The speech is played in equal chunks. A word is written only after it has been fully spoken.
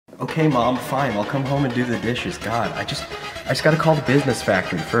Okay, Mom, fine. I'll come home and do the dishes. God, I just gotta call the business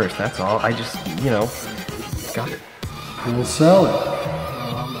factory first. That's all. I just, you know, got it. We'll sell it.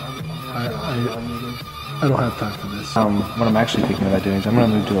 I don't have time for this. What I'm actually thinking about doing is I'm gonna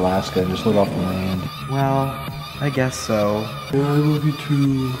move to Alaska and just live off the land. Well, I guess so. I love you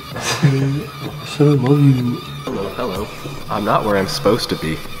too. I said I love you. Hello. I'm not where I'm supposed to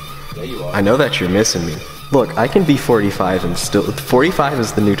be. Yeah, you are. I know that you're missing me. Look, I can be 45 and still... 45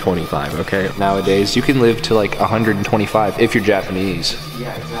 is the new 25, okay? Nowadays, you can live to like 125 if you're Japanese.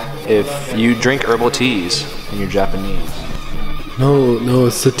 Yeah, exactly. If you drink herbal teas and you're Japanese. No,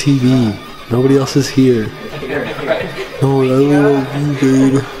 it's the TV. Nobody else is here. No, I love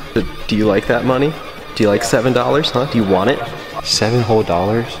you, babe. Do you like that money? Do you like $7, huh? Do you want it? $7 whole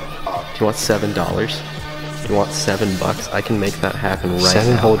dollars? Do you want $7? You want $7? I can make that happen right $7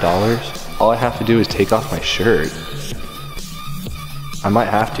 now. whole dollars? All I have to do is take off my shirt. I might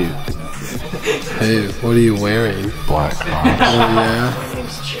have to. Hey, what are you wearing? Black Oh yeah?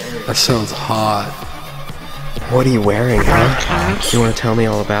 That sounds hot. What are you wearing, huh? You want to tell me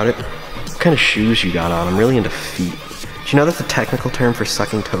all about it? What kind of shoes you got on? I'm really into feet. Do you know that the technical term for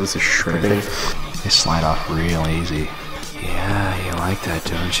sucking toes is shrimping? They slide off real easy. Yeah, you like that,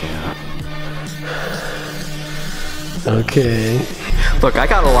 don't you? Okay. Look, I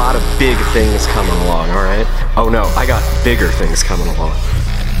got a lot of big things coming along, alright? Oh no, I got bigger things coming along.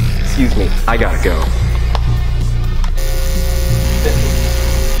 Excuse me, I gotta go.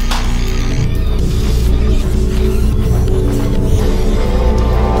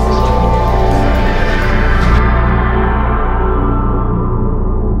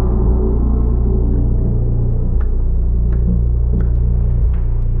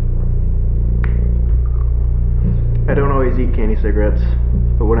 I don't always eat candy cigarettes,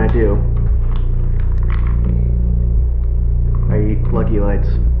 but when I do, I eat Lucky Lights.